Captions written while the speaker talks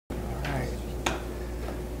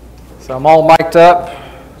So I'm all mic'd up.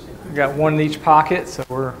 I got one in each pocket, so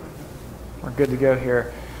we're good to go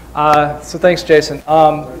here. So thanks, Jason.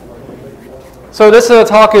 So this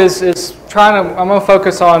talk is I'm going to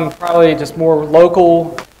focus on probably just more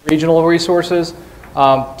local, regional resources.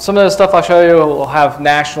 Some of the stuff I'll show you will have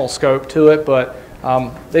national scope to it, but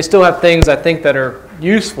they still have things I think that are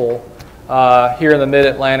useful here in the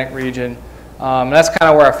Mid-Atlantic region. And that's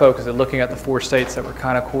kind of where I focus it, looking at the 4 states that we're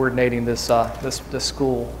kind of coordinating this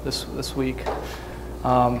school this week.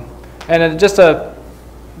 And just a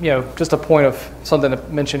point of something to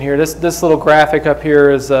mention here. This little graphic up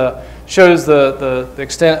here shows the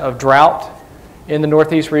extent of drought in the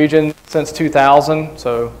Northeast region since 2000.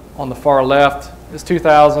 So on the far left is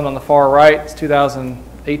 2000, on the far right is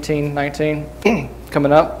 2018, 19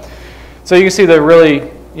 coming up. So you can see the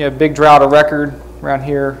really big drought of record around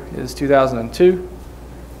here is 2002.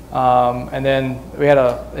 And then we had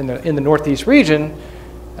in the Northeast region,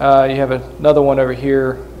 you have another one over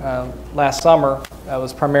here last summer that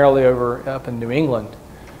was primarily up in New England.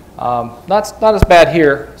 Not as bad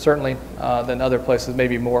here, certainly, than other places,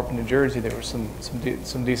 maybe more up in New Jersey. There was some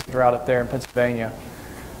decent drought up there in Pennsylvania,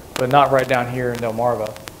 but not right down here in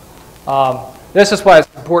Delmarva. This is why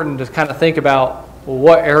it's important to kind of think about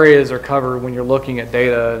what areas are covered when you're looking at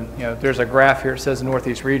data. There's a graph here that says the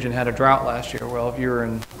Northeast region had a drought last year. Well, if you were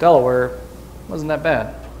in Delaware, it wasn't that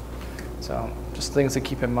bad. So just things to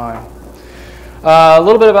keep in mind. A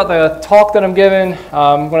little bit about the talk that I'm giving.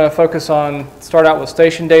 I'm going to start out with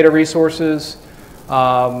station data resources.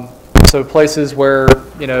 So places where,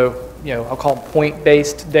 I'll call them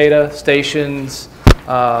point-based data, stations,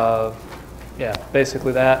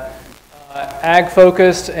 basically that.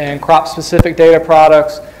 Ag-focused and crop-specific data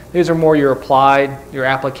products. These are more your applied, your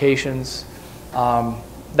applications,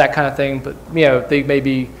 that kind of thing. But, they may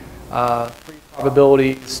be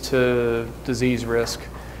probabilities to disease risk.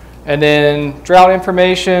 And then drought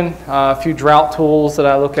information, a few drought tools that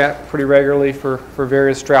I look at pretty regularly for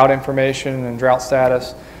various drought information and drought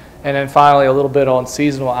status. And then finally, a little bit on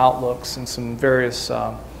seasonal outlooks and some various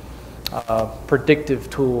predictive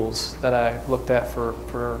tools that I looked at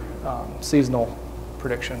for seasonal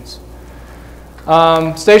predictions.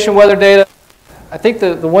 Station weather data. I think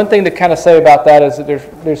the one thing to kind of say about that is that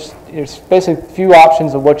there's basically a few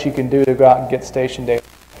options of what you can do to go out and get station data.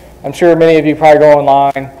 I'm sure many of you probably go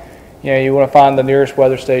online. You want to find the nearest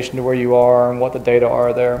weather station to where you are and what the data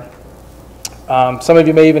are there. Some of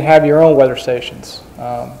you may even have your own weather stations,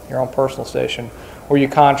 your own personal station, or you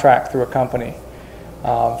contract through a company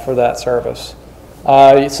for that service.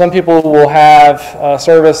 Some people will have a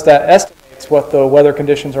service that estimates what the weather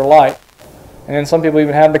conditions are like. And then some people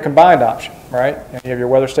even have the combined option, right? You have your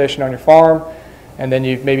weather station on your farm, and then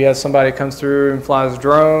you maybe have somebody comes through and flies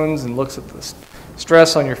drones and looks at the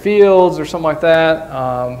stress on your fields or something like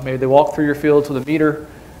that. Maybe they walk through your field to the meter,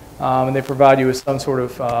 and they provide you with some sort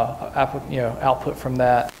of output from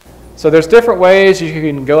that. So there's different ways you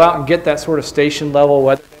can go out and get that sort of station level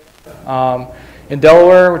weather data. In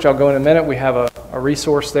Delaware, which I'll go in a minute, we have a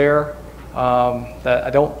resource there that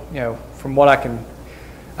I don't, from what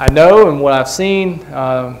I know and what I've seen,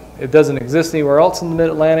 it doesn't exist anywhere else in the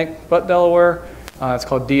Mid-Atlantic but Delaware. It's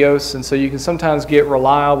called DIOS, and so you can sometimes get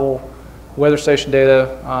reliable weather station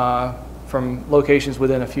data from locations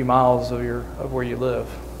within a few miles of where you live.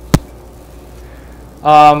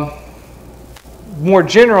 More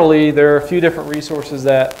generally, there are a few different resources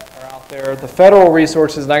that are out there. The federal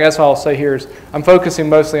resources, and I guess what I'll say here is I'm focusing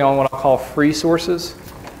mostly on what I'll call free sources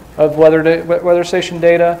of weather station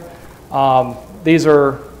data. These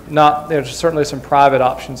are not, there's certainly some private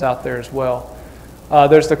options out there as well.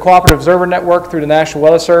 There's the Cooperative Observer Network through the National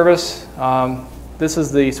Weather Service. This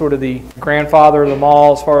is the sort of the grandfather of them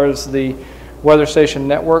all as far as the weather station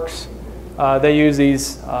networks. They use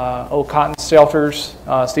these old cotton shelters,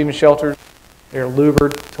 steam shelters. They're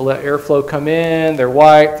louvered to let airflow come in. They're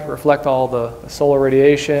white to reflect all the solar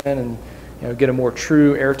radiation and get a more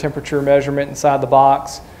true air temperature measurement inside the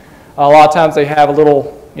box. A lot of times they have a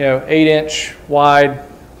little 8-inch wide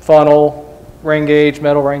funnel, rain gauge,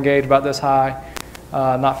 metal rain gauge about this high,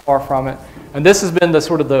 not far from it. And this has been the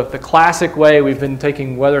sort of the classic way we've been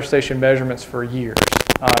taking weather station measurements for years,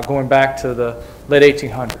 going back to the late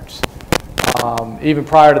 1800s. Even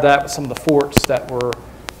prior to that, with some of the forts that were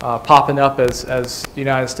popping up as the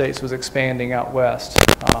United States was expanding out west.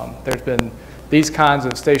 There's been these kinds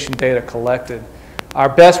of station data collected. Our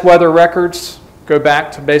best weather records go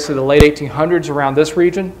back to basically the late 1800s around this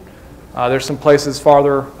region. There's some places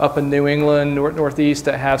farther up in New England, northeast,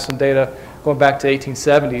 that have some data going back to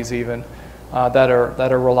 1870s even that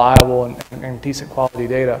are reliable and decent quality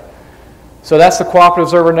data. So that's the Cooperative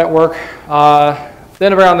Observer Network.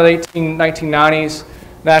 Then around the 1990s,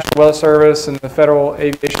 National Weather Service and the Federal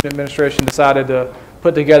Aviation Administration decided to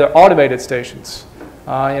put together automated stations.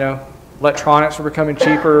 Electronics are becoming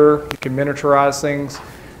cheaper, you can miniaturize things,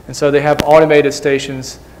 and so they have automated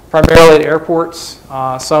stations, primarily at airports.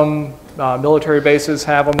 Some military bases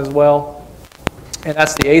have them as well. And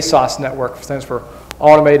that's the ASOS network, which stands for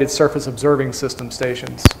Automated Surface Observing System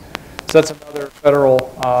Stations. So that's another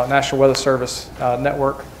federal National Weather Service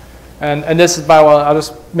network. And this is, I'll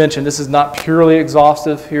just mention, this is not purely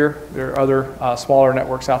exhaustive here. There are other smaller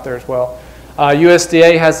networks out there as well.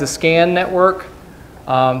 USDA has the SCAN network. There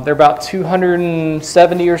are about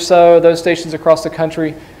 270 or so of those stations across the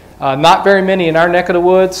country. Not very many in our neck of the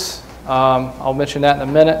woods. I'll mention that in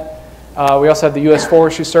a minute. We also have the U.S.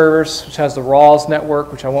 Forestry Service, which has the RAWS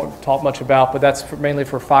network, which I won't talk much about, but that's mainly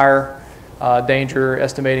for fire danger,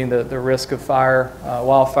 estimating the risk of fire,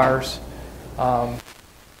 wildfires.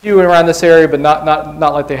 Few around this area, but not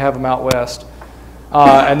like they have them out west.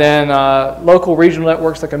 And then local regional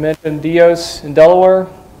networks, like I mentioned, DEOS in Delaware.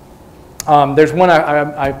 There's one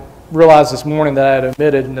I realized this morning that I had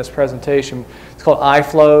omitted in this presentation. It's called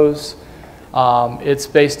iFlows. It's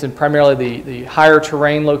based in primarily the higher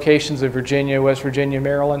terrain locations of Virginia, West Virginia,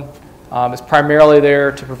 Maryland. It's primarily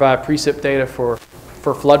there to provide precip data for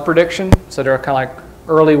flood prediction. So they're kind of like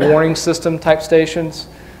early warning system type stations.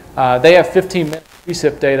 They have 15-minute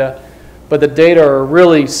precip data, but the data are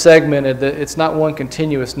really segmented. It's not one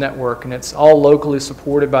continuous network, and it's all locally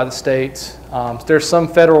supported by the states. There's some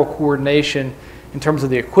federal coordination in terms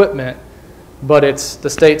of the equipment, but the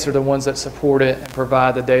states are the ones that support it and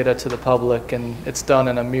provide the data to the public, and it's done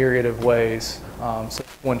in a myriad of ways. So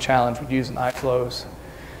one challenge with using iFlows.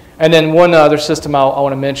 And then one other system I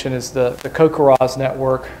want to mention is the COCORAS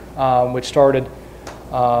network, which started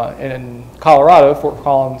in Colorado, Fort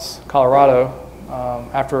Collins, Colorado,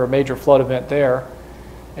 after a major flood event there.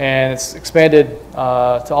 And it's expanded to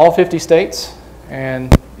all 50 states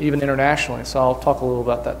and even internationally. So I'll talk a little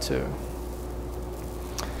about that too.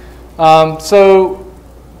 So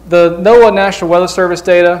the NOAA National Weather Service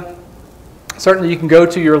data, certainly you can go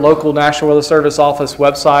to your local National Weather Service office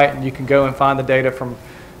website and you can go and find the data from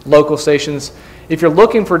local stations. If you're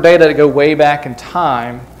looking for data to go way back in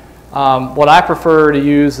time, what I prefer to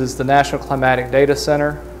use is the National Climatic Data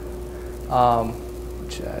Center,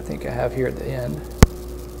 which I think I have here at the end.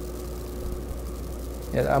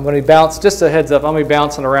 Yeah, I'm going to bounce, just a heads up, I'm going to be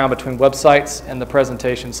bouncing around between websites and the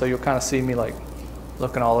presentation, so you'll kind of see me like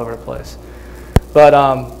looking all over the place. But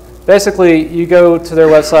basically, you go to their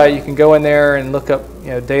website, you can go in there and look up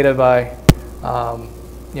data by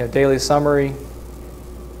daily summary.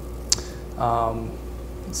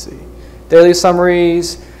 Let's see, daily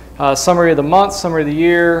summaries, summary of the month, summary of the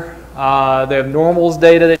year. They have normals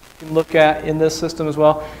data that you can look at in this system as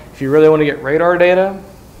well. If you really want to get radar data,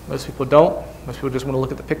 most people don't. Most people just want to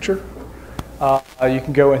look at the picture. You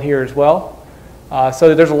can go in here as well.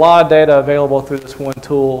 So there's a lot of data available through this one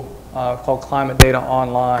tool called Climate Data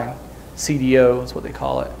Online. CDO is what they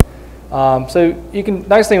call it. So you can,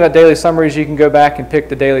 nice thing about daily summaries, you can go back and pick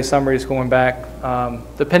the daily summaries going back.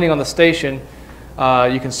 Depending on the station,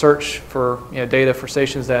 you can search for data for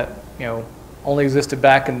stations that only existed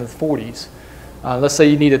back in the 40s. Let's say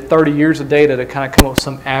you needed 30 years of data to kind of come up with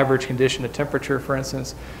some average condition of temperature, for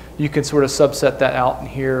instance. You can sort of subset that out in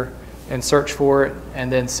here and search for it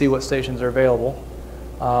and then see what stations are available.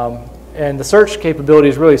 And the search capability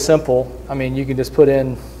is really simple. I mean, you can just put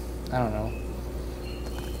in, I don't know,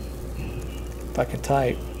 if I can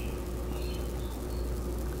type,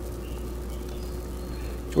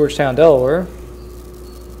 Georgetown, Delaware.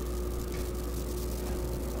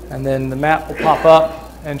 And then the map will pop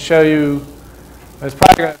up and show you, it's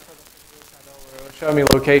probably going to show me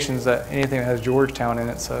locations that anything that has Georgetown in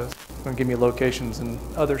it, so it's going to give me locations in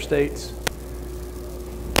other states.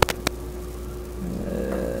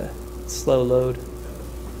 Slow load.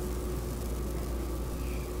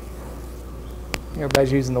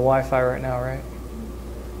 Everybody's using the Wi-Fi right now, right?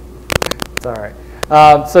 It's all right.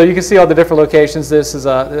 So you can see all the different locations. This is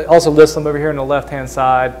it also lists them over here on the left-hand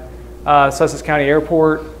side. Sussex County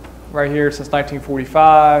Airport, right here since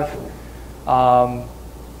 1945.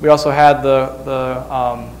 We also had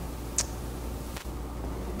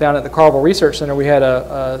down at the Carville Research Center, we had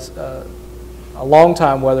a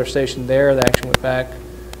long-time weather station there that actually went back.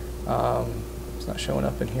 It's not showing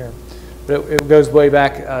up in here, but it goes way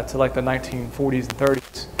back to like the 1940s and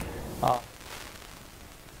 30s.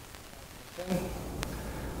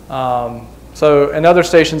 So, and other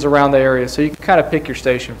stations around the area, so you can kind of pick your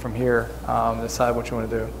station from here and decide what you want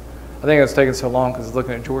to do. I think it's taken so long because it's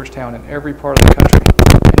looking at Georgetown in every part of the country,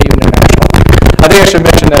 and even international. I think I should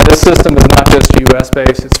mention that this system is not just U.S.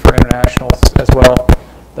 US-based, it's for international as well.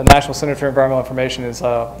 The National Center for Environmental Information is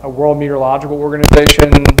a World Meteorological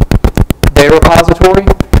Organization data repository.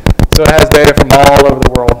 So it has data from all over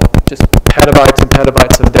the world, just petabytes and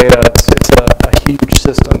petabytes of data. It's a huge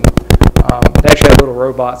system. They actually have little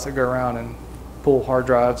robots that go around and pull hard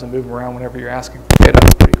drives and move them around whenever you're asking for data.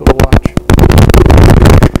 It's pretty cool to watch.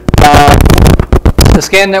 The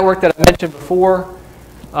SCAN network that I mentioned before,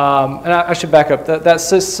 and I should back up. That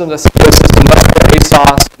system, that's the system, that's the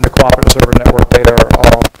ASOS and the Cooperative Server Network data are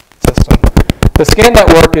all system. The SCAN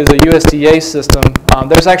network is a USDA system.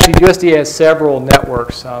 There's actually, USDA has several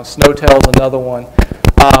networks. Snowtail is another one.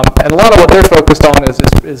 And a lot of what they're focused on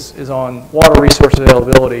is on water resource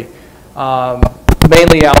availability,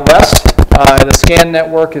 mainly out west. The SCAN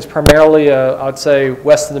network is primarily, I would say,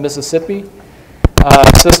 west of the Mississippi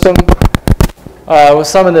system, with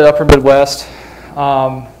some in the upper Midwest.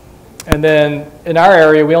 And then in our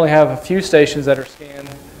area, we only have a few stations that are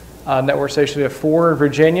SCAN network stations. We have 4 in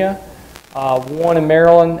Virginia, 1 in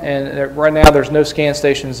Maryland, and right now there's no SCAN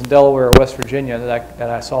stations in Delaware or West Virginia that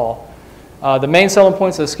I saw. The main selling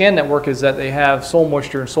points of the SCAN network is that they have soil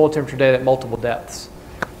moisture and soil temperature data at multiple depths.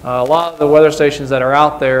 A lot of the weather stations that are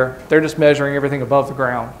out there, they're just measuring everything above the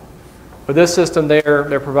ground. But this system,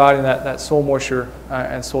 they're providing that soil moisture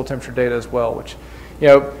and soil temperature data as well, which, you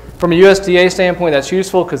know, from a USDA standpoint, that's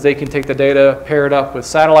useful because they can take the data, pair it up with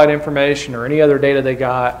satellite information or any other data they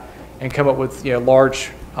got, and come up with, you know,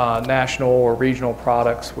 large national or regional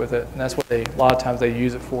products with it. And that's what a lot of times they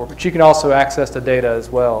use it for. But you can also access the data as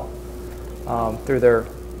well through their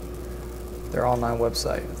online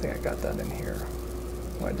website. I think I got that in here.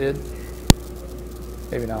 Oh, I did?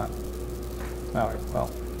 Maybe not. All right,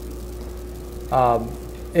 well.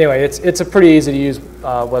 Anyway, it's a pretty easy to use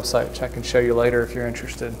website, which I can show you later if you're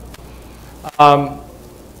interested.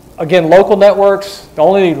 Again, local networks, the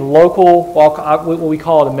only local, what we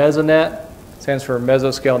call it a mesonet, stands for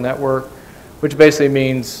mesoscale network, which basically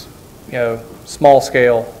means, you know, small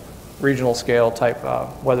scale, regional scale type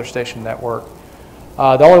weather station network.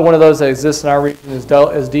 The only one of those that exists in our region is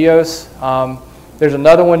DIOS. There's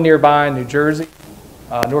another one nearby in New Jersey.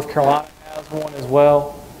 North Carolina has one as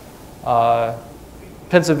well.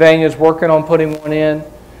 Pennsylvania is working on putting one in.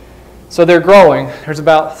 So they're growing. There's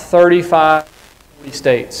about 35, 40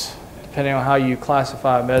 states, depending on how you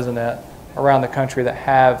classify mesonet, around the country that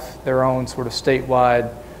have their own sort of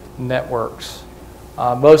statewide networks.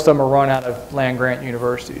 Most of them are run out of land-grant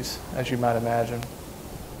universities, as you might imagine.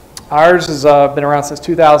 Ours has been around since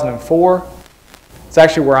 2004. It's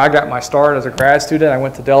actually where I got my start as a grad student. I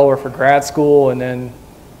went to Delaware for grad school and then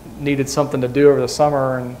needed something to do over the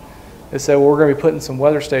summer, and they said, well, we're going to be putting some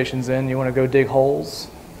weather stations in. You want to go dig holes?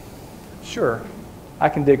 Sure, I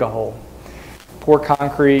can dig a hole. Pour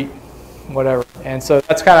concrete, whatever. And so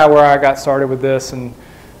that's kind of where I got started with this, and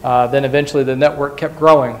then eventually the network kept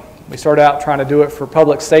growing. We started out trying to do it for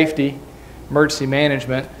public safety, emergency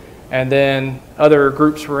management, and then other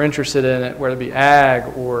groups were interested in it, whether it be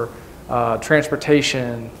ag or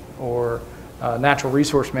transportation or natural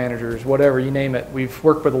resource managers, whatever, you name it. We've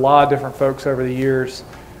worked with a lot of different folks over the years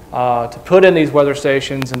to put in these weather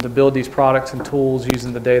stations and to build these products and tools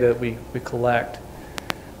using the data that we collect.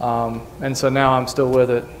 And so now I'm still with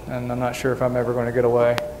it, and I'm not sure if I'm ever going to get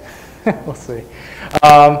away. We'll see.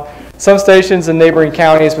 Some stations in neighboring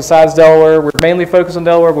counties besides Delaware, we're mainly focused on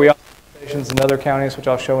Delaware, but we also have stations in other counties, which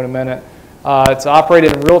I'll show in a minute. It's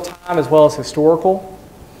operated in real time as well as historical.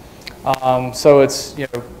 So it's, you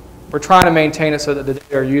know, we're trying to maintain it so that the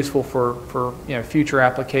data are useful for you know, future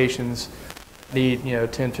applications. Need, you know,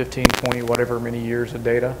 10, 15, 20, whatever many years of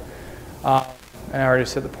data. And I already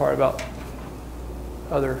said the part about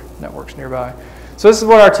other networks nearby. So this is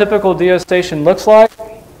what our typical DIOS station looks like.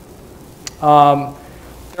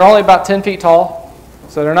 They're only about 10 feet tall,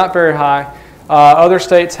 so they're not very high. Other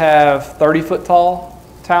states have 30-foot tall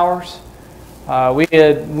towers. We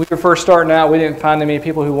were first starting out, we didn't find that many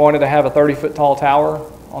people who wanted to have a 30-foot tall tower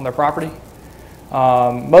on their property.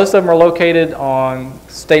 Most of them are located on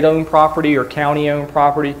state-owned property or county-owned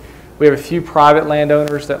property. We have a few private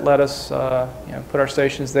landowners that let us you know, put our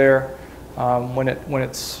stations there when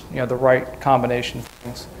it's, you know, the right combination of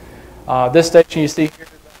things. This station you see here is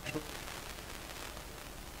actually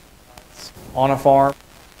on a farm.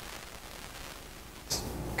 It's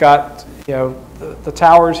got, you know, the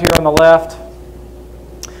towers here on the left.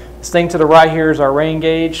 This thing to the right here is our rain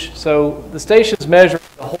gauge. So the stations measure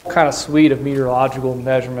the whole kind of suite of meteorological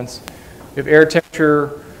measurements. We have air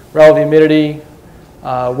temperature, relative humidity,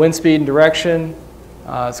 wind speed and direction.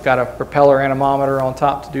 It's got a propeller anemometer on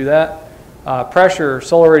top to do that. Pressure,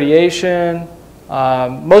 solar radiation.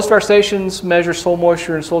 Most of our stations measure soil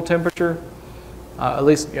moisture and soil temperature. at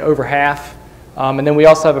least over half. And then we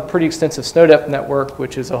also have a pretty extensive snow depth network,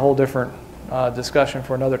 which is a whole different discussion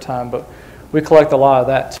for another time, but we collect a lot of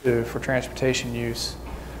that too for transportation use.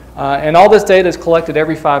 And all this data is collected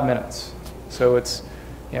every 5 minutes. So it's,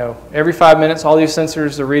 every 5 minutes, all these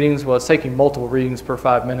sensors, the readings, well, it's taking multiple readings per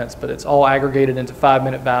 5 minutes, but it's all aggregated into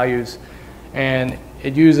 5-minute values. And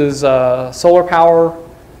it uses solar power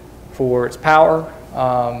for its power,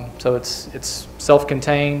 so it's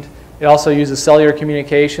self-contained. It also uses cellular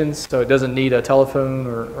communications, so it doesn't need a telephone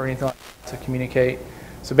or anything like that to communicate.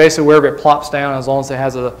 So basically, wherever it plops down, as long as it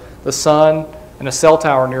has the sun and a cell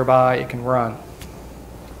tower nearby, it can run.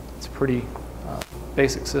 It's a pretty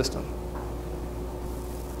basic system.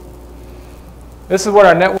 This is what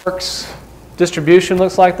our network's distribution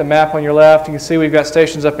looks like, the map on your left. You can see we've got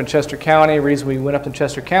stations up in Chester County. The reason we went up in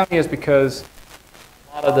Chester County is because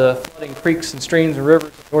a lot of the flooding creeks and streams and rivers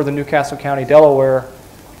in northern Newcastle County, Delaware,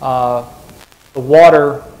 the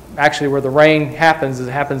water, actually where the rain happens,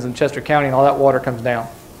 it happens in Chester County, and all that water comes down.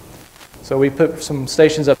 So we put some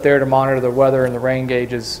stations up there to monitor the weather and the rain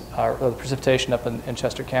gauges, or the precipitation up in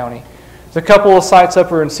Chester County. There's a couple of sites up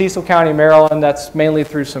here in Cecil County, Maryland. That's mainly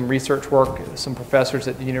through some research work some professors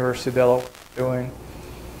at the University of Delaware are doing.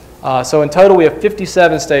 So in total, we have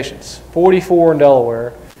 57 stations, 44 in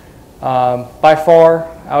Delaware. By far,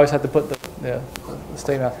 I always have to put the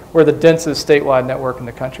statement out, we're the densest statewide network in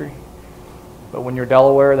the country. But when you're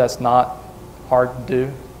Delaware, that's not hard to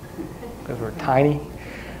do because we're tiny.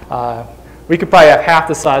 We could probably have half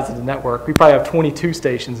the size of the network. We probably have 22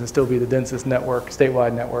 stations and still be the densest network,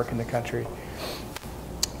 statewide network in the country.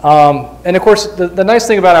 And of course, the nice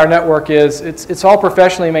thing about our network is it's all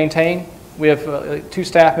professionally maintained. We have 2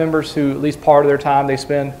 staff members who, at least part of their time, they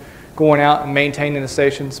spend going out and maintaining the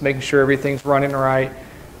stations, making sure everything's running right.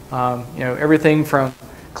 Everything from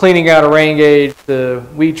cleaning out a rain gauge to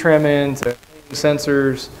weed trimming to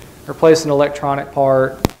sensors, replacing an electronic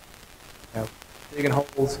part, digging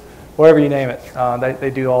holes, whatever you name it. They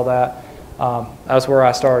do all that. That's where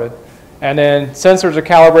I started. And then sensors are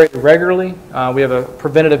calibrated regularly. We have a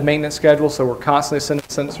preventative maintenance schedule, so we're constantly sending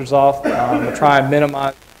sensors off. We try and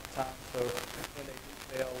minimize time, so when they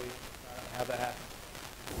do fail, we have that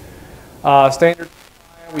happen. Standards,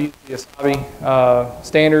 we use the ASABI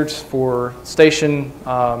standards for station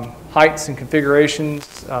heights and configurations,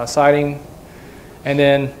 siting. And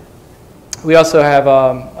then we also have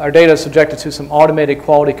our data subjected to some automated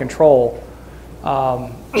quality control.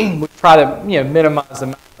 We try to minimize the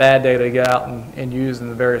amount of bad data to get out and use in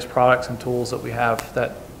the various products and tools that we have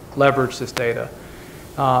that leverage this data.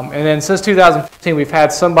 And then since 2015, we've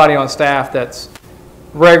had somebody on staff that's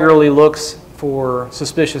regularly looks for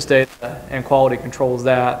suspicious data and quality controls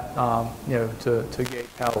that, to gauge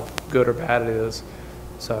how good or bad it is.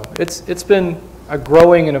 So it's been a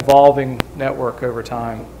growing and evolving network over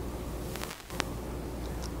time.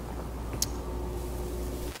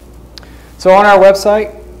 So on our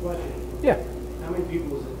website, yeah. How many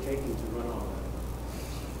people is it taking to run all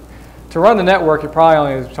that? To run the network, you're probably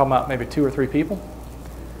only talking about maybe 2 or 3 people,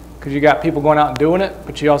 because you got people going out and doing it,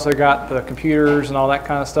 but you also got the computers and all that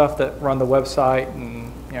kind of stuff that run the website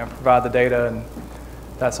and provide the data and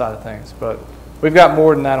that side of things. But we've got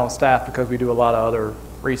more than that on staff because we do a lot of other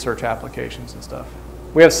research applications and stuff.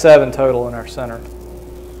 We have 7 total in our center.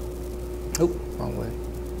 Oh, wrong way.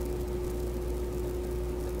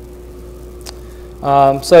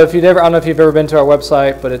 So if you've ever, I don't know if you've ever been to our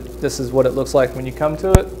website, but this is what it looks like when you come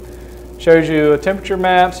to it. Shows you a temperature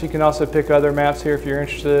maps. You can also pick other maps here if you're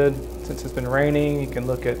interested. Since it's been raining, you can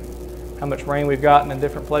look at how much rain we've gotten in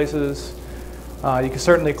different places. You can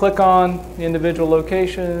certainly click on the individual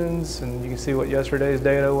locations, and you can see what yesterday's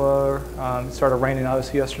data were. It started raining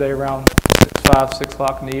obviously yesterday around 6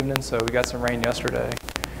 o'clock in the evening, so we got some rain yesterday.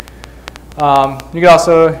 You can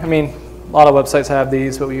also, a lot of websites have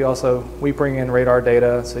these, but we bring in radar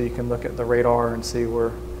data, so you can look at the radar and see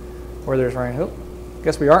where there's rain. Oh, I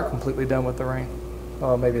guess we aren't completely done with the rain.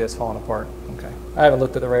 Oh, maybe that's falling apart. Okay, I haven't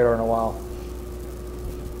looked at the radar in a while.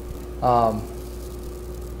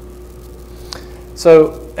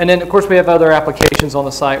 And then of course we have other applications on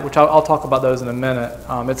the site, which I'll talk about those in a minute.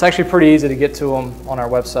 It's actually pretty easy to get to them on our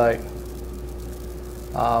website.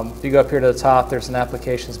 If you go up here to the top, there's an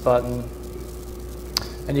applications button.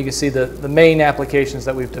 And you can see the main applications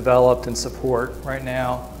that we've developed and support right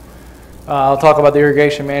now. I'll talk about the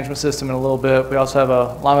irrigation management system in a little bit. We also have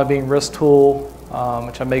a lima bean risk tool,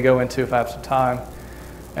 which I may go into if I have some time.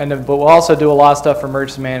 But we'll also do a lot of stuff for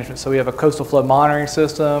emergency management. So we have a coastal flood monitoring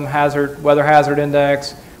system, weather hazard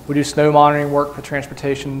index. We do snow monitoring work for Department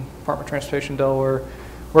of Transportation Delaware.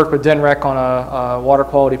 Work with DNREC on a water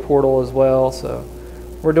quality portal as well. So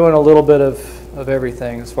we're doing a little bit of of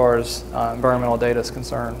everything as far as environmental data is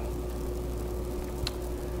concerned.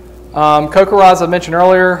 CocoRA, as I mentioned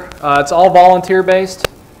earlier, it's all volunteer-based.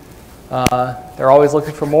 They're always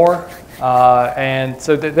looking for more. And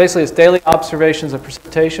so basically it's daily observations of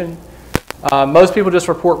precipitation. Most people just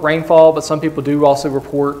report rainfall, but some people do also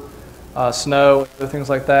report snow and other things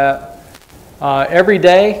like that. Every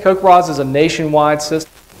day, CocoRA is a nationwide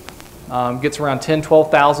system. Gets around 10,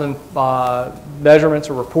 12,000 measurements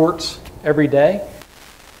or reports every day.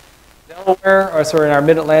 Delaware, in our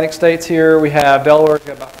mid-Atlantic states here, we have Delaware,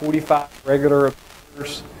 got about 45 regular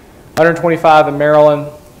observers, 125 in Maryland,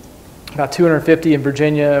 about 250 in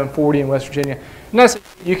Virginia, and 40 in West Virginia. And that's,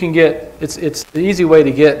 you can get, it's the easy way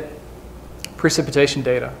to get precipitation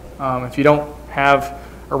data. If you don't have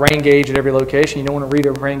a rain gauge at every location, you don't want to read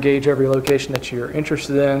a rain gauge every location that you're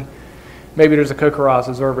interested in, maybe there's a CocoRA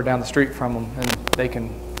observer down the street from them, and they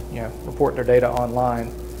can, report their data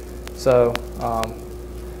online. So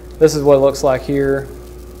this is what it looks like here.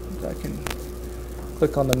 I can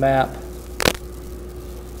click on the map.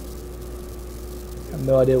 I have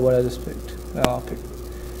no idea what I just picked. No, I'll pick.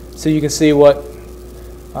 So you can see what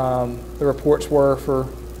the reports were for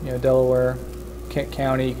Delaware, Kent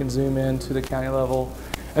County. You can zoom in to the county level,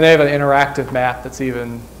 and they have an interactive map that's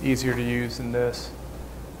even easier to use than this.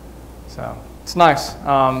 So it's nice,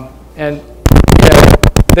 and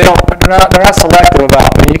they're not selective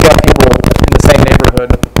about. I mean, you can have people in the same neighborhood,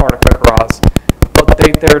 part of CocoRA's, but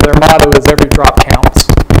their motto is every drop counts.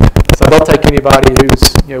 So they'll take anybody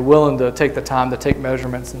who's willing to take the time to take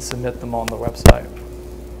measurements and submit them on the website.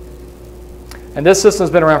 And this system's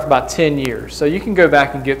been around for about 10 years, so you can go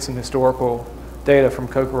back and get some historical data from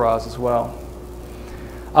CocoRA's as well.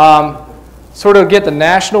 Sort of get the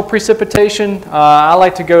national precipitation, I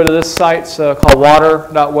like to go to this site called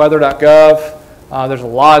water.weather.gov. There's a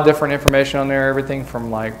lot of different information on there, everything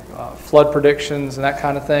from like flood predictions and that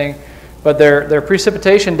kind of thing. But their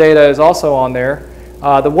precipitation data is also on there.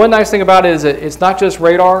 The one nice thing about it is that it's not just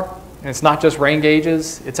radar, and it's not just rain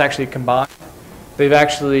gauges, it's actually combined. They've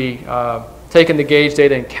actually taken the gauge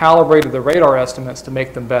data and calibrated the radar estimates to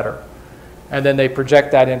make them better. And then they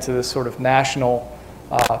project that into this sort of national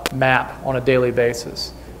map on a daily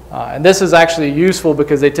basis. And this is actually useful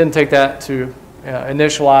because they tend to take that to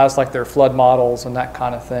initialize like their flood models and that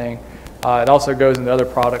kind of thing. It also goes into other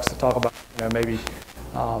products to talk about maybe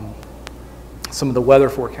some of the weather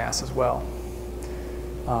forecasts as well.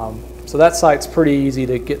 So that site's pretty easy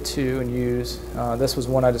to get to and use. This was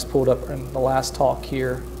one I just pulled up in the last talk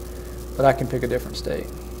here, but I can pick a different state.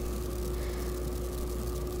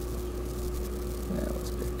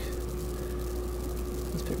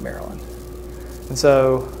 Let's pick Maryland. And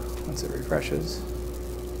so once it refreshes,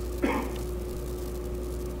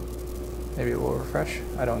 maybe it will refresh.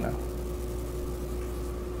 I don't know.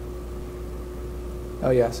 Oh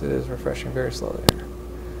yes, it is refreshing very slowly here.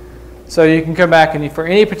 So you can come back and for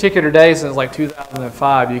any particular day since like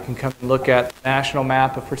 2005, you can come and look at the national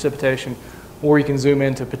map of precipitation, or you can zoom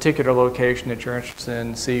into a particular location that you're interested in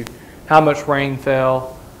and see how much rain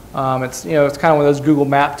fell. It's it's kind of one of those Google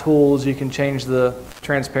Map tools. You can change the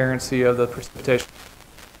transparency of the precipitation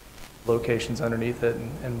locations underneath it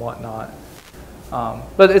and whatnot.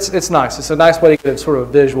 But it's nice. It's a nice way to get sort of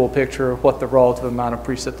a visual picture of what the relative amount of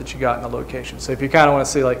precip that you got in a location. So if you kind of want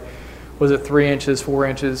to see like, was it 3 inches, 4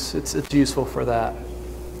 inches, it's useful for that.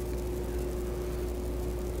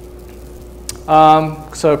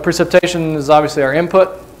 So precipitation is obviously our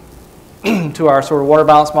input to our sort of water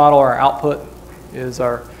balance model. Our output is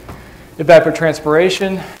our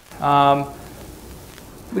evapotranspiration.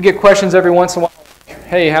 We get questions every once in a while,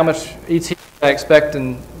 hey, how much ET do I expect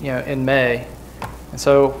in May? And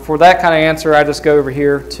so for that kind of answer, I just go over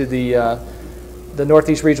here to the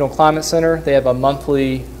Northeast Regional Climate Center. They have a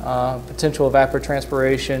monthly potential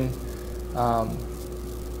evapotranspiration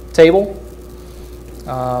table.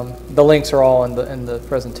 The links are all in the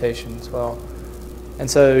presentation as well. And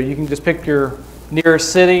so you can just pick your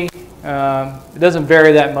nearest city. It doesn't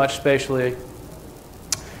vary that much spatially,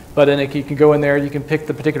 but then you can go in there. You can pick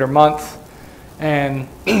the particular month, and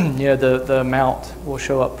the amount will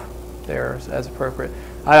show up there as appropriate.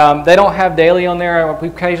 They don't have daily on there. We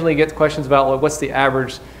occasionally get questions about what's the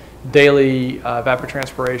average daily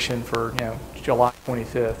evapotranspiration for July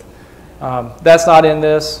 25th. That's not in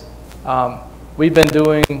this. We've been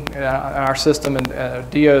doing in our system in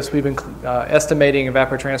DOS. We've been estimating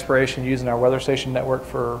evapotranspiration using our weather station network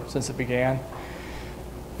since it began.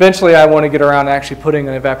 Eventually, I want to get around to actually putting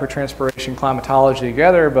an evapotranspiration climatology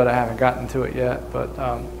together, but I haven't gotten to it yet. But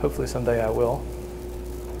hopefully someday I will.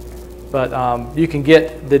 But you can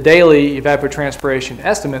get the daily evapotranspiration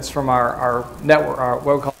estimates from our network,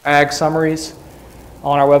 what we call ag summaries.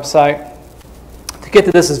 on our website. To get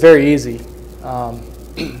to this is very easy.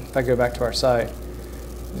 If I go back to our site,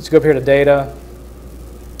 just go up here to data,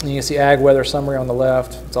 and you can see ag weather summary on the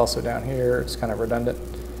left. It's also down here. It's kind of redundant.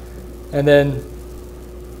 And then,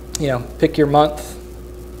 pick your month,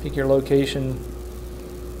 pick your location,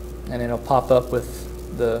 and it'll pop up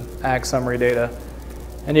with the ag summary data.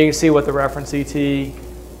 And you can see what the reference ET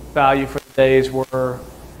value for the days were.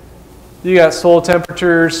 You got soil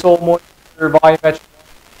temperature, soil moisture, volumetric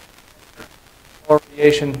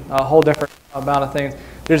variation, a whole different amount of things.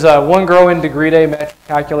 There's a 1 growing degree day metric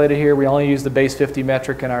calculated here. We only use the base 50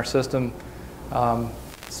 metric in our system.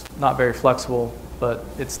 It's not very flexible, but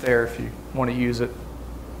it's there if you want to use it.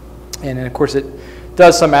 And then, of course, it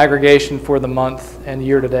does some aggregation for the month and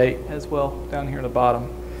year to date as well down here at the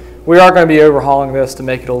bottom. We are going to be overhauling this to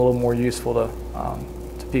make it a little more useful to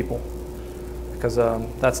people, because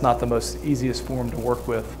that's not the most easiest form to work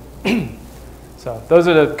with. So those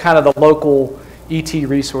are the kind of the local ET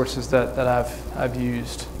resources that I've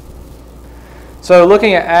used. So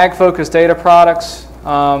looking at ag-focused data products,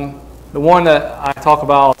 the one that I talk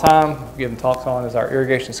about all the time, giving talks on, is our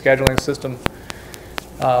irrigation scheduling system.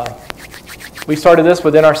 We started this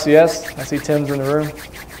with NRCS. I see Tim's in the room.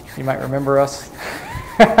 You might remember us.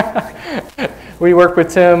 We worked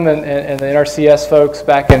with Tim and the NRCS folks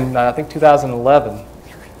back in, I think, 2011.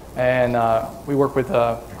 And I worked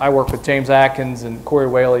with James Atkins and Corey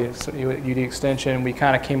Whaley at UD Extension. We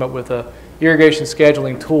kind of came up with a irrigation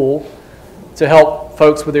scheduling tool to help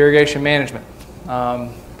folks with irrigation management.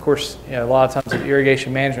 Of course, a lot of times the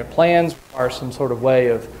irrigation management plans are some sort of way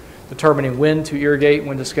of determining when to irrigate,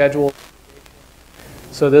 when to schedule.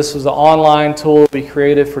 So this was an online tool we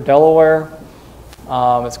created for Delaware.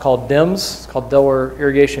 It's called DIMS. It's called Delaware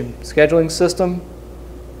Irrigation Scheduling System.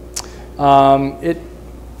 It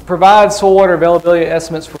provides soil water availability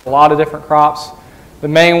estimates for a lot of different crops. The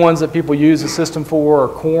main ones that people use the system for are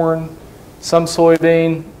corn, some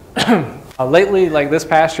soybean. Lately, like this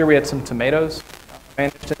past year, we had some tomatoes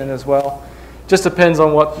managed in it as well. Just depends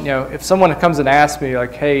on what, if someone comes and asks me,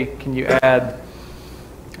 like, hey, can you add,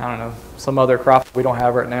 I don't know, some other crop that we don't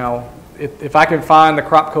have right now, if I can find the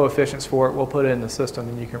crop coefficients for it, we'll put it in the system,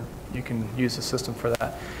 and you can use the system for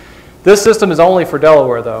that. This system is only for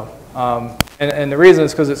Delaware, though. And the reason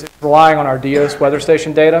is because it's relying on our DOS weather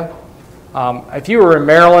station data. If you were in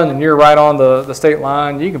Maryland and you're right on the state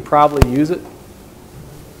line, you can probably use it.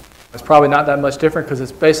 It's probably not that much different because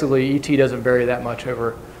it's basically ET doesn't vary that much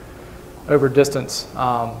over distance,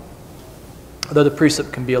 although the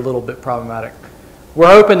precip can be a little bit problematic. We're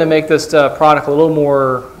hoping to make this product a little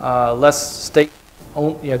more less state,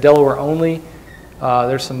 Delaware only.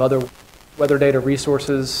 There's some other weather data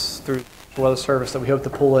resources through the Weather Service that we hope to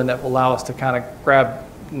pull in that will allow us to kind of grab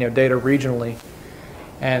data regionally,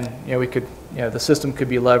 and we could the system could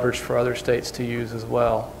be leveraged for other states to use as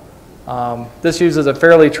well. This uses a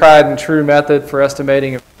fairly tried and true method for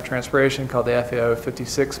estimating evapotranspiration called the FAO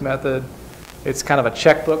 56 method. It's kind of a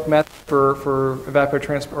checkbook method for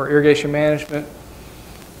evapotranspiration or irrigation management.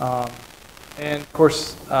 And of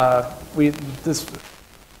course, this past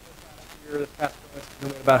year,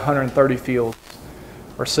 about 130 fields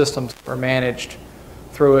or systems are managed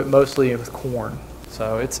through it, mostly with corn.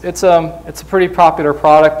 So it's a pretty popular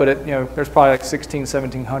product, but there's probably like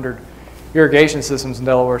 1,700 irrigation systems in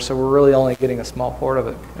Delaware, so we're really only getting a small part of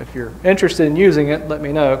it. If you're interested in using it, let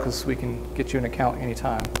me know, because we can get you an account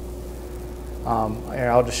anytime. Here,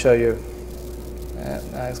 I'll just show you.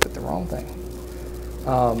 I just got the wrong thing.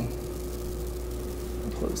 I'll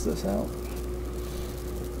close this out.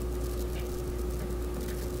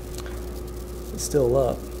 It's still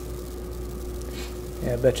up.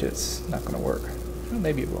 Yeah, I bet you it's not going to work. Well,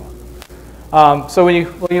 maybe it will. So when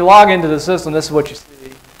you log into the system, this is what you see.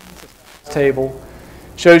 This table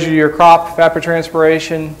shows you your crop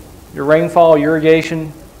evapotranspiration, your rainfall,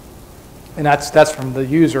 irrigation, and that's from the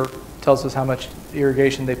user. Tells us how much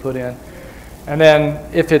irrigation they put in. And then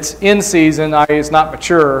if it's in season, i.e. it's not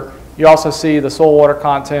mature, you also see the soil water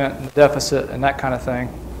content and the deficit and that kind of thing.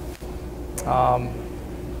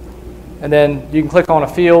 And then you can click on a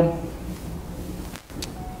field,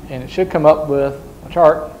 and it should come up with a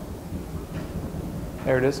chart.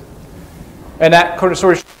 There it is. And that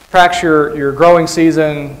sort of tracks your growing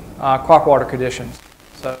season crop water conditions.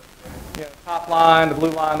 So the top line, the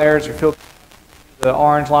blue line there is your field, the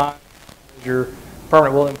orange line is your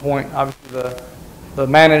permanent willing point, obviously the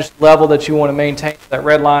managed level that you want to maintain, that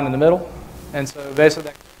red line in the middle. And so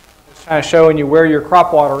basically that's kind of showing you where your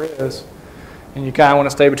crop water is, and you kind of want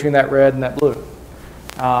to stay between that red and that blue.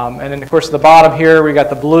 And then of course at the bottom here we got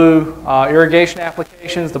the blue irrigation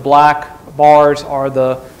applications. The black bars are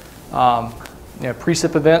the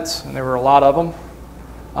precip events, and there were a lot of them.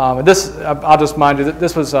 And this, I'll just mind you, that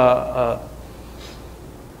this was a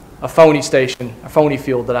phony station, a phony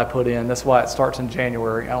field that I put in. That's why it starts in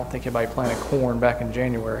January. I don't think anybody planted corn back in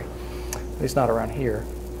January, at least not around here.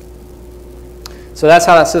 So that's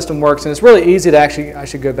how that system works, and it's really easy to actually, I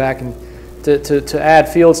should go back and to add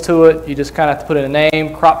fields to it. You just kind of have to put in a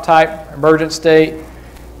name, crop type, emergent state,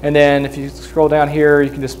 and then if you scroll down here, you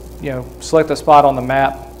can just select a spot on the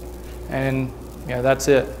map, and that's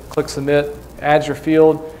it. Click submit, adds your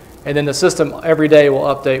field, and then the system every day will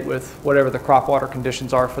update with whatever the crop water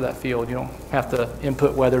conditions are for that field. You don't have to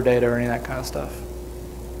input weather data or any of that kind of stuff.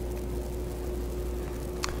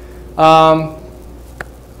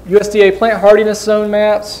 USDA plant hardiness zone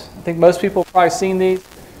maps. I think most people have probably seen these.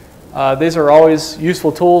 These are always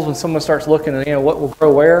useful tools when someone starts looking at what will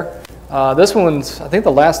grow where. This one's, I think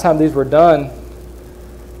the last time these were done,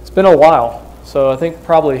 it's been a while. So I think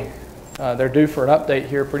probably they're due for an update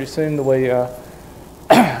here pretty soon, the way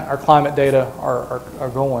our climate data are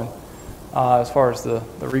going as far as the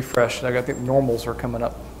refresh. I think normals are coming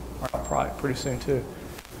up probably pretty soon too.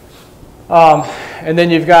 And then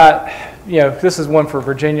you've got, this is one for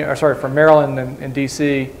Virginia, or sorry, for Maryland and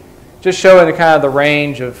DC, just showing the kind of the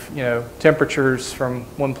range of, temperatures from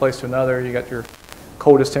one place to another. You got your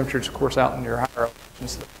coldest temperatures, of course, out in your higher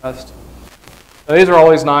elevations to the west. So these are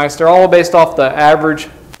always nice. They're all based off the average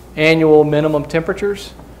annual minimum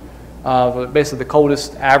temperatures, basically the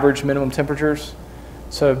coldest average minimum temperatures.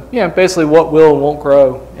 So, basically what will and won't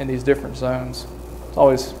grow in these different zones. It's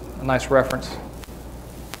always a nice reference.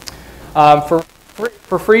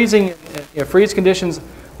 For freezing, freeze conditions,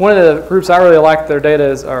 one of the groups I really like their data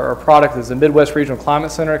is, our product is the Midwest Regional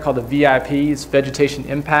Climate Center called the VIP's Vegetation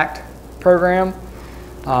Impact Program.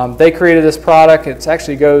 They created this product. It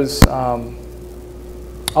actually goes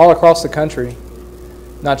all across the country,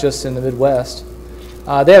 not just in the Midwest.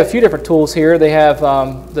 They have a few different tools here. They have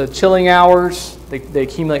the chilling hours. They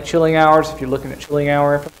accumulate chilling hours if you're looking at chilling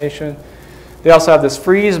hour information. They also have this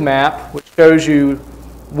freeze map, which shows you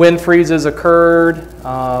when freezes occurred.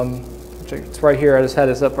 It's right here. I just had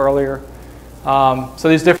this up earlier. So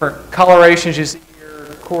these different colorations you see here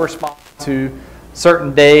correspond to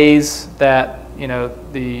certain days that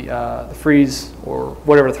the freeze or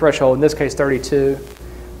whatever the threshold. In this case, 32.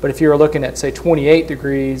 But if you were looking at say 28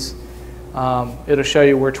 degrees, it'll show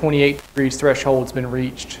you where 28 degrees threshold's been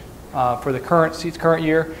reached for the current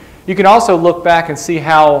year. You can also look back and see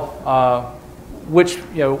how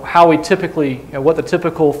how we typically, what the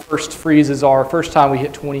typical first freezes are, first time we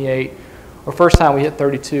hit 28, or first time we hit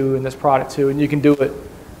 32 in this product too, and you can do it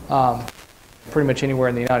pretty much anywhere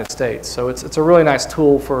in the United States. So it's a really nice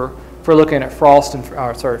tool for looking at frost and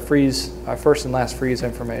freeze, first and last freeze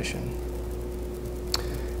information.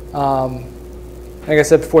 Like I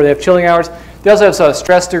said before, they have chilling hours. They also have a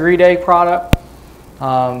stress degree day product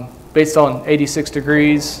based on 86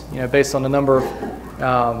 degrees, based on the number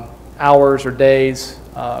of hours or days,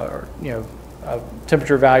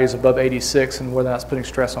 temperature values above 86 and whether that's putting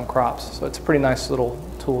stress on crops. So it's a pretty nice little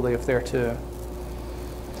tool they have there too.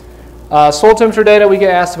 Soil temperature data, we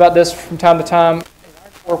get asked about this from time to time. In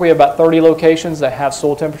our work, we have about 30 locations that have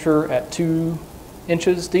soil temperature at 2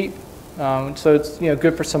 inches deep. So it's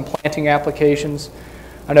good for some planting applications.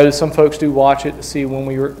 I know that some folks do watch it to see when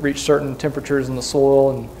we reach certain temperatures in the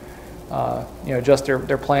soil and adjust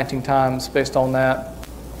their planting times based on that.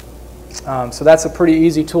 So that's a pretty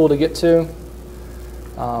easy tool to get to.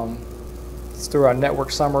 It's through our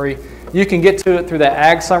network summary. You can get to it through the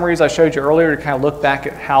ag summaries I showed you earlier to kind of look back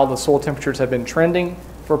at how the soil temperatures have been trending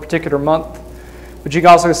for a particular month. But you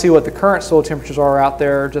can also see what the current soil temperatures are out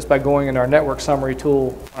there just by going into our network summary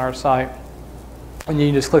tool on our site. And you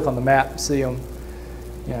can just click on the map and see them.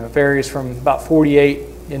 It varies from about 48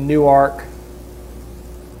 in Newark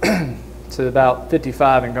to about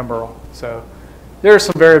 55 in Gumboro. So there's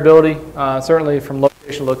some variability, certainly from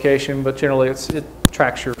location to location, but generally it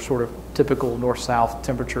tracks your sort of typical north-south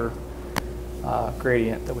temperature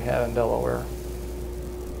gradient that we have in Delaware.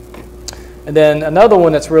 And then another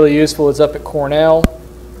one that's really useful is up at Cornell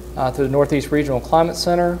through the Northeast Regional Climate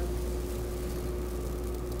Center.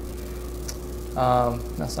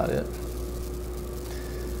 That's not it.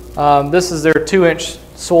 This is their 2-inch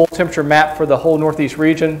soil temperature map for the whole Northeast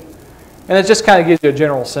region. And it just kind of gives you a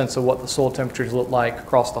general sense of what the soil temperatures look like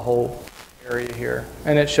across the whole area here.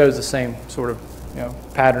 And it shows the same sort of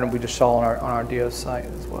pattern that we just saw on our DO site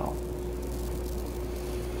as well.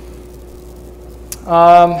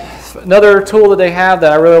 Another tool that they have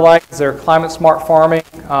that I really like is their climate smart farming.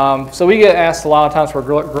 So we get asked a lot of times for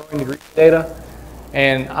growing degree data.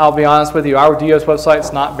 And I'll be honest with you, our DO's website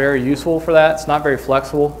is not very useful for that. It's not very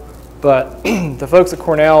flexible. But the folks at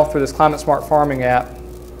Cornell, through this Climate Smart Farming app,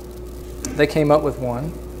 they came up with one.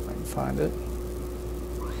 If I can find it.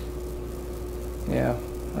 Yeah,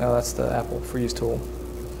 well, that's the Apple Freeze tool.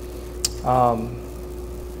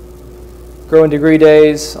 Growing degree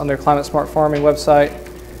days on their Climate Smart Farming website.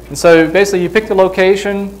 And so basically you pick the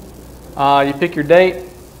location, you pick your date,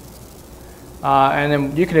 and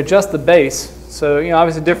then you can adjust the base. So,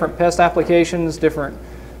 obviously different pest applications, different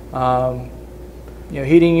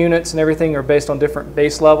heating units and everything are based on different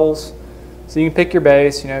base levels. So you can pick your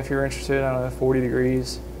base, if you're interested, I don't know, 40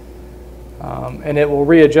 degrees. And it will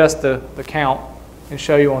readjust the count and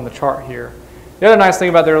show you on the chart here. The other nice thing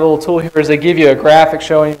about their little tool here is they give you a graphic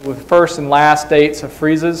showing with first and last dates of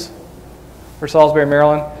freezes for Salisbury,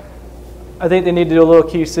 Maryland. I think they need to do a little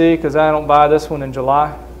QC because I don't buy this one in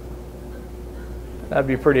July. That'd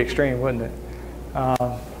be pretty extreme, wouldn't it?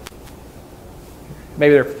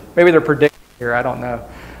 Maybe they're predicting here. I don't know.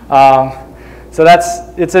 So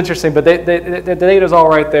it's interesting, but the data's all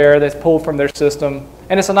right there. That's pulled from their system,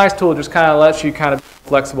 and it's a nice tool. It just kind of lets you kind of be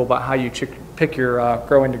flexible about how you pick your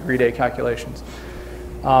growing degree day calculations.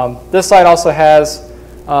 This site also has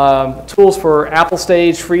tools for apple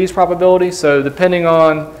stage freeze probability. So depending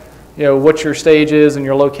on what your stage is and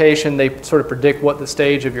your location, they sort of predict what the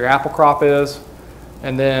stage of your apple crop is,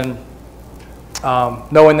 and then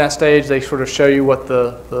knowing that stage, they sort of show you what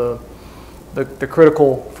the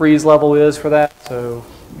critical freeze level is for that. So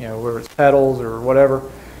whether it's petals or whatever,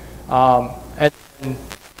 and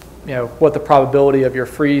what the probability of your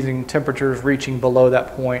freezing temperatures reaching below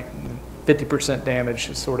that point. 50% damage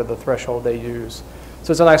is sort of the threshold they use.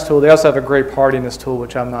 So it's a nice tool. They also have a great hardiness tool,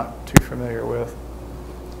 which I'm not too familiar with.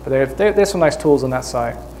 But they have some nice tools on that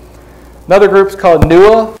site. Another group is called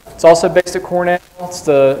NUA. It's also based at Cornell. It's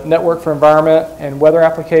the Network for Environment and Weather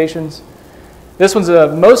Applications. This one's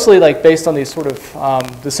mostly based on these sort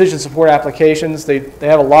of decision support applications. They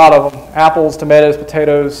have a lot of them: apples, tomatoes,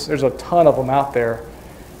 potatoes. There's a ton of them out there,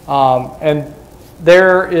 and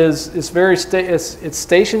it's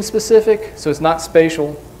station specific, so it's not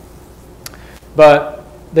spatial. But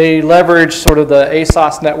they leverage sort of the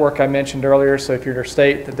ASOS network I mentioned earlier. So if you're in a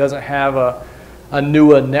state that doesn't have a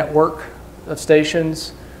NUA network of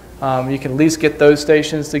stations, you can at least get those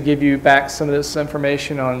stations to give you back some of this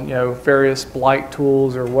information on various blight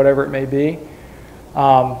tools or whatever it may be.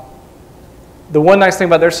 The one nice thing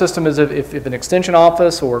about their system is if an extension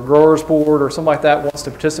office or a growers board or something like that wants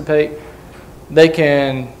to participate, they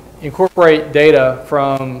can incorporate data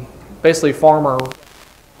from basically farmer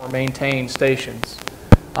or maintained stations.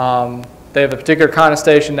 They have a particular kind of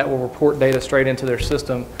station that will report data straight into their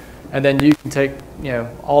system. And then you can take,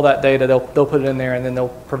 all that data, they'll put it in there, and then they'll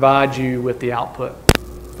provide you with the output.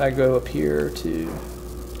 If I go up here to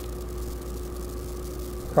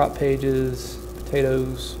crop pages,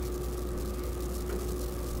 potatoes,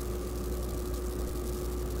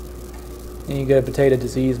 and you go to potato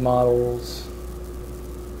disease models.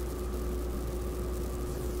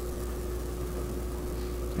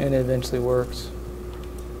 And it eventually works.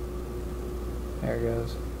 There it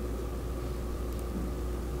goes.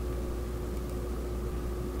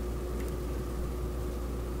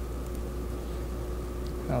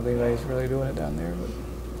 I don't think anybody's really doing it down there,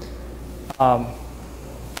 but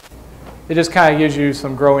it just kind of gives you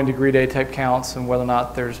some growing degree day type counts and whether or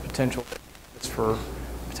not there's potential for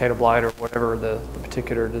potato blight or whatever the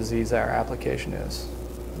particular disease our application is.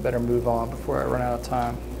 I better move on before I run out of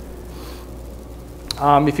time.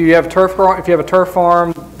 If you have a turf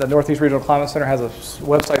farm, the Northeast Regional Climate Center has a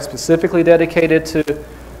website specifically dedicated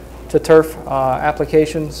to turf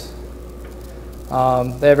applications.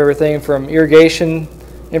 They have everything from irrigation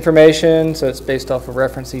information, so it's based off of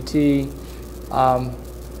reference ET.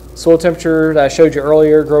 Soil temperature that I showed you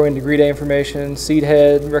earlier, growing degree day information, seed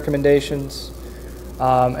head recommendations,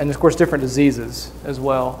 and of course different diseases as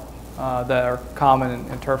well that are common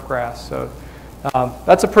in turf grass. So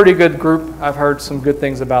that's a pretty good group. I've heard some good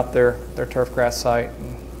things about their turf grass site.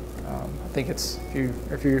 And, I think it's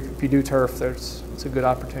if you do turf, it's a good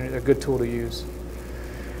opportunity, a good tool to use.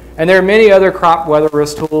 And there are many other crop weather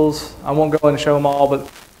risk tools. I won't go in and show them all, but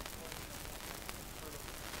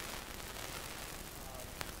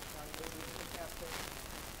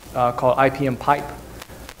called IPM Pipe,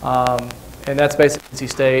 and that's basically NC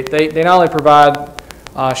State. They not only provide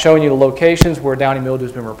showing you the locations where downy mildew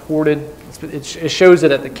has been reported. It shows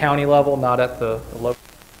it at the county level, not at the local.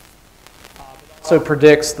 It also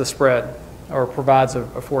predicts the spread, or provides a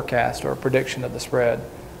forecast or a prediction of the spread.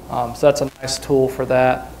 So that's a nice tool for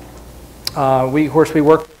that. Of course, we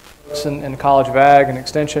work with folks in the College of Ag and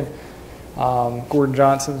Extension. Gordon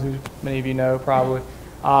Johnson, who many of you know probably.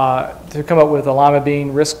 to come up with a lima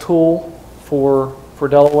bean risk tool for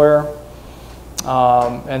Delaware.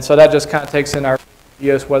 And so that just kind of takes in our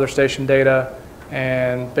EOS weather station data,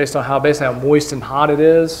 and based on how moist and hot it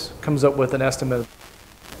is, comes up with an estimate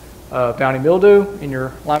of downy mildew in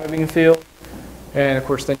your lima bean field. And of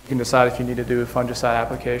course, then you can decide if you need to do a fungicide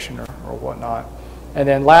application or whatnot. And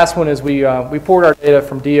then last one is we poured our data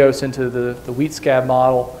from DEOS into the wheat scab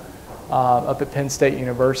model up at Penn State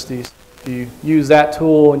University. So if you use that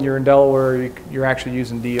tool and you're in Delaware, you're actually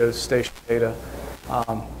using DEOS station data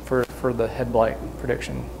for the head blight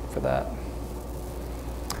prediction for that.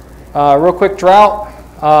 Real quick, drought.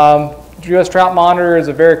 US Drought Monitor is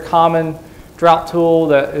a very common drought tool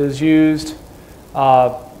that is used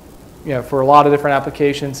for a lot of different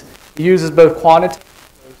applications. It uses both quantitative,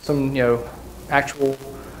 some actual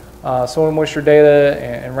soil moisture data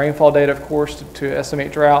and rainfall data, of course, to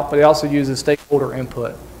estimate drought, but it also uses stakeholder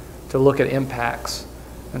input to look at impacts.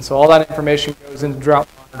 And so all that information goes into Drought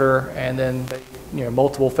Monitor, and then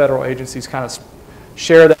multiple federal agencies kind of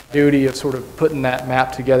share that duty of sort of putting that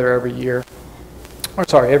map together every week.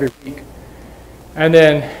 And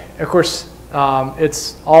then, of course,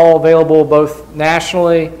 it's all available both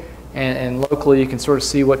nationally and locally. You can sort of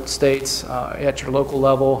see what states at your local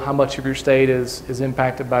level, how much of your state is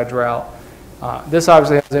impacted by drought. This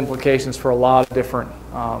obviously has implications for a lot of different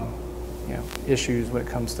issues when it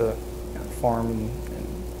comes to farm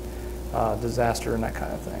and disaster and that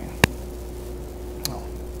kind of thing.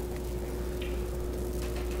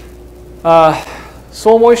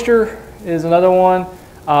 Soil moisture is another one.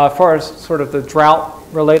 As far as sort of the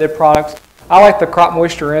drought-related products, I like the crop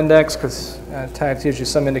moisture index because it gives you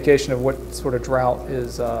some indication of what sort of drought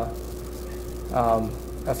is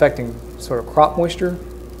affecting sort of crop moisture.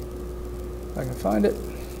 If I can find it.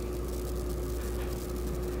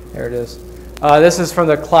 There it is. This is from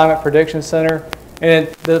the Climate Prediction Center. And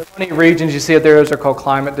the funny regions you see up there, those are called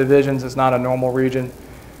climate divisions. It's not a normal region.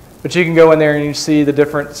 But you can go in there and you see the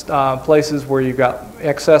different places where you've got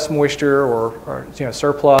excess moisture or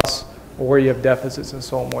surplus, or where you have deficits in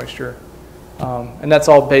soil moisture. And that's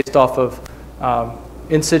all based off of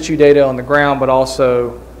in situ data on the ground, but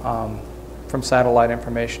also from satellite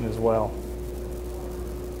information as well.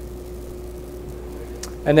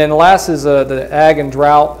 And then the last is the ag and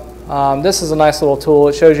drought. This is a nice little tool.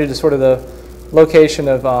 It shows you the sort of the location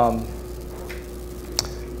of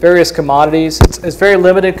various commodities. It's very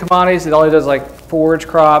limited commodities. It only does like forage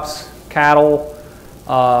crops, cattle,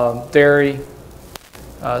 dairy,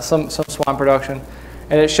 some swine production.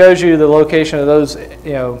 And it shows you the location of those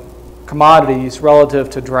commodities relative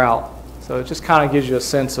to drought. So it just kind of gives you a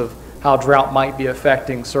sense of how drought might be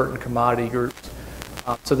affecting certain commodity groups.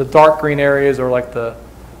 So the dark green areas are like the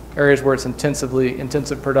areas where it's intensive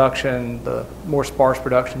production, the more sparse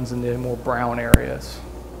productions in the more brown areas.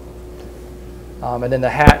 And then the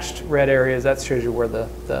hatched red areas, that shows you where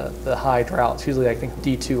the high droughts, usually I think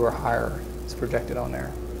D2 or higher is projected on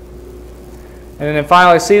there. And then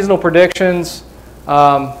finally, seasonal predictions.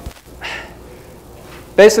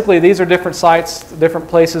 Basically, these are different sites, different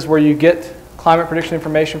places where you get climate prediction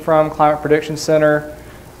information from. Climate Prediction Center.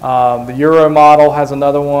 The Euro model has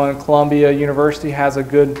another one. Columbia University has a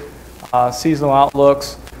good seasonal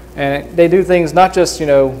outlooks. And they do things not just,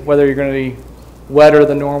 whether you're going to be wetter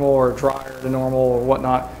than normal or drier than normal or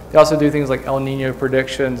whatnot. They also do things like El Nino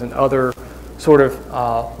predictions and other sort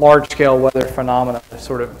of large-scale weather phenomena to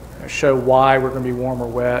sort of show why we're going to be warm or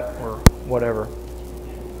wet or whatever.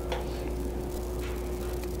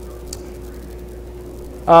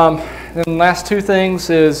 Then the last two things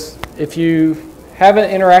is if you haven't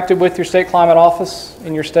interacted with your state climate office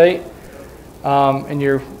in your state and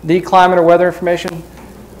you need climate or weather information,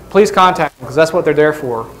 please contact them because that's what they're there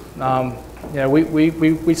for.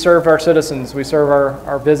 We serve our citizens, we serve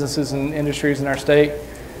our businesses and industries in our state.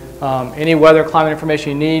 Any weather climate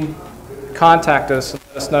information you need, contact us and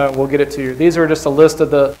let us know. We'll get it to you. These are just a list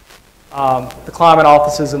of the climate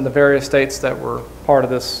offices in the various states that were part of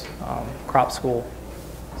this crop school.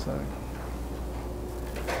 So,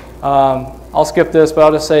 I'll skip this, but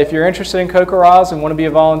I'll just say if you're interested in CoCoRaHS and want to be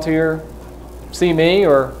a volunteer, see me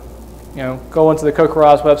or go into the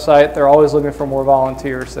CoCoRaHS website. They're always looking for more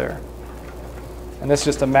volunteers there. And this is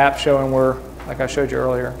just a map showing where, like I showed you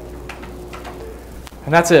earlier.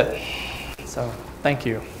 And that's it. So, thank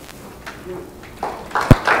you.